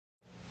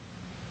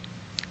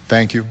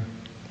Thank you.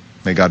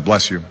 May God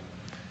bless you.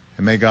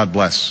 And may God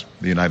bless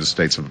the United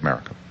States of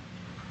America.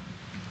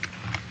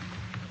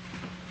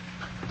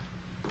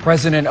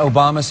 President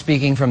Obama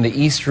speaking from the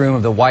East Room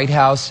of the White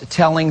House,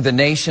 telling the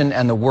nation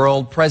and the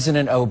world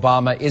President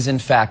Obama is in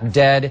fact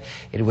dead.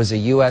 It was a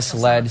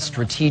U.S.-led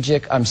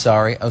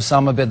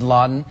Osama bin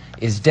Laden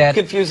is dead.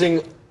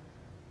 Confusing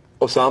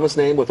Osama's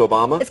name with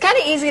Obama? It's kind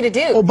of easy to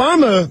do.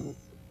 Osama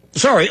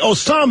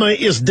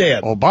is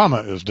dead.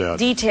 Obama is dead.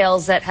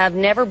 Details that have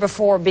never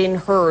before been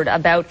heard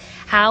about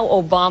how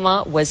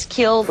Obama was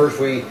killed. First,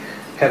 we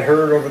had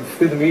heard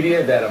through the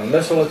media that a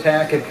missile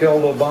attack had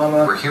killed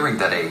Obama. We're hearing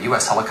that a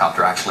U.S.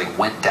 helicopter actually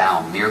went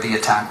down near the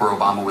attack where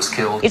Obama was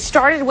killed. It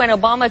started when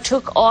Obama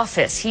took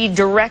office. He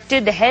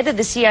directed the head of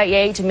the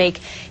CIA to make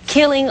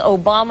killing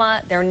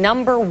Obama their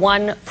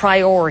 #1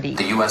 priority.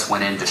 The U.S.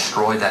 went in,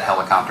 destroyed that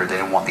helicopter. They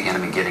didn't want the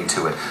enemy getting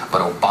to it.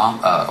 But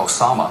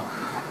Osama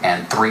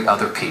and 3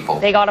 other people.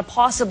 They got a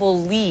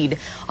possible lead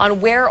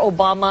on where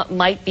Obama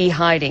might be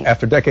hiding.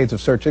 After decades of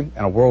searching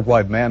and a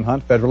worldwide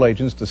manhunt, federal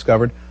agents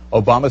discovered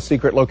Obama's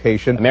secret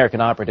location. American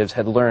operatives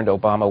had learned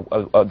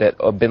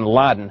that bin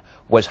Laden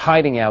was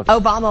hiding out.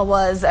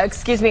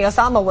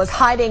 Osama was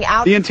hiding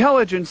out. The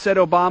intelligence said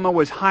Obama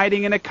was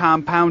hiding in a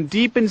compound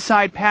deep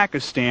inside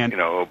Pakistan. You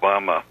know,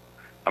 Obama,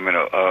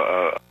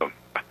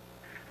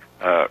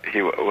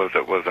 he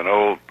was an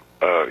old,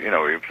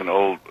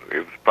 he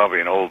was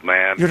probably an old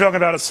man. You're talking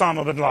about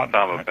Osama bin Laden.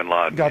 Osama bin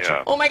Laden, Gotcha.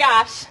 yeah. Oh my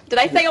gosh, did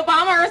I say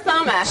Obama or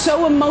Osama?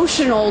 So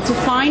emotional to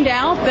find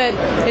out that,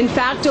 in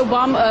fact,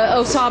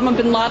 Osama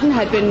bin Laden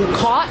had been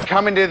caught.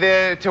 Coming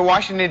to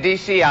Washington,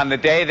 D.C. on the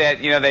day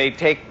that, they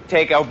take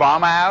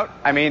Obama out.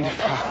 I mean,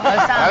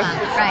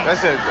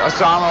 that's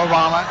Osama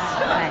Obama.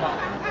 Right.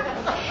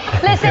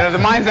 Listen, the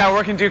mind's not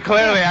working too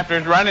clearly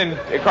after running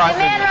across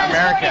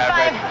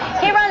America.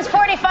 He runs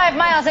 45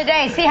 miles a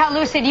day. See how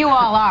lucid you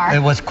all are.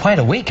 It was quite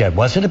a weekend,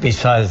 wasn't it?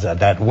 Besides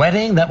that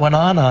wedding that went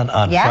on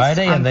yes,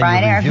 Friday, on and then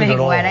Friday, you reviewed it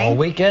all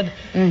weekend.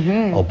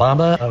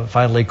 Obama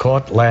finally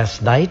caught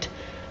last night.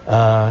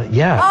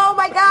 Oh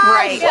my gosh!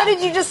 Right. What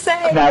did you just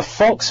say? Now,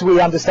 Fox, we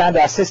understand,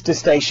 our sister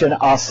station,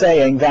 are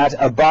saying that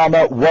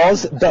Osama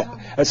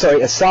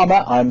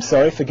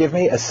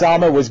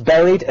was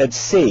buried at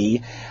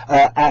sea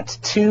at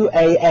 2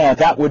 a.m.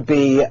 That would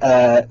be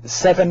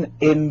 7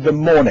 in the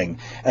morning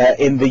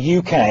in the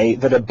UK.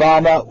 That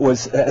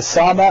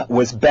Osama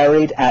was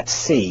buried at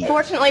sea.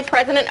 Fortunately,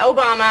 President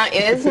Obama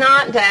is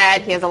not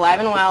dead. He is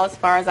alive and well, as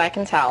far as I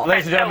can tell.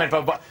 Ladies and gentlemen, if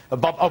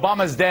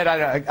Obama's dead,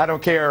 I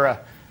don't care.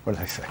 What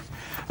did I say?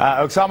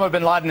 Osama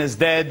bin Laden is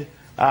dead.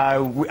 I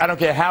don't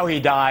care how he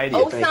died.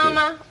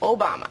 Osama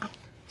Obama.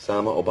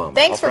 Osama Obama.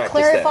 Thanks for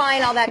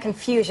clarifying all that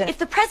confusion. If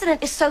the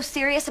president is so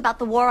serious about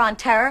the war on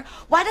terror,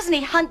 why doesn't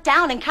he hunt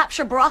down and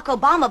capture Barack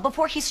Obama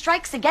before he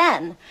strikes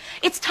again?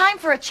 It's time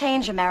for a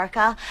change,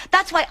 America.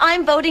 That's why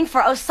I'm voting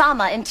for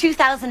Osama in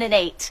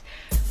 2008.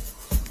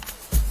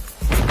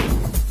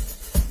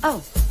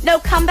 Oh, no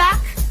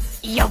comeback?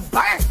 You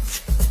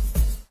burnt.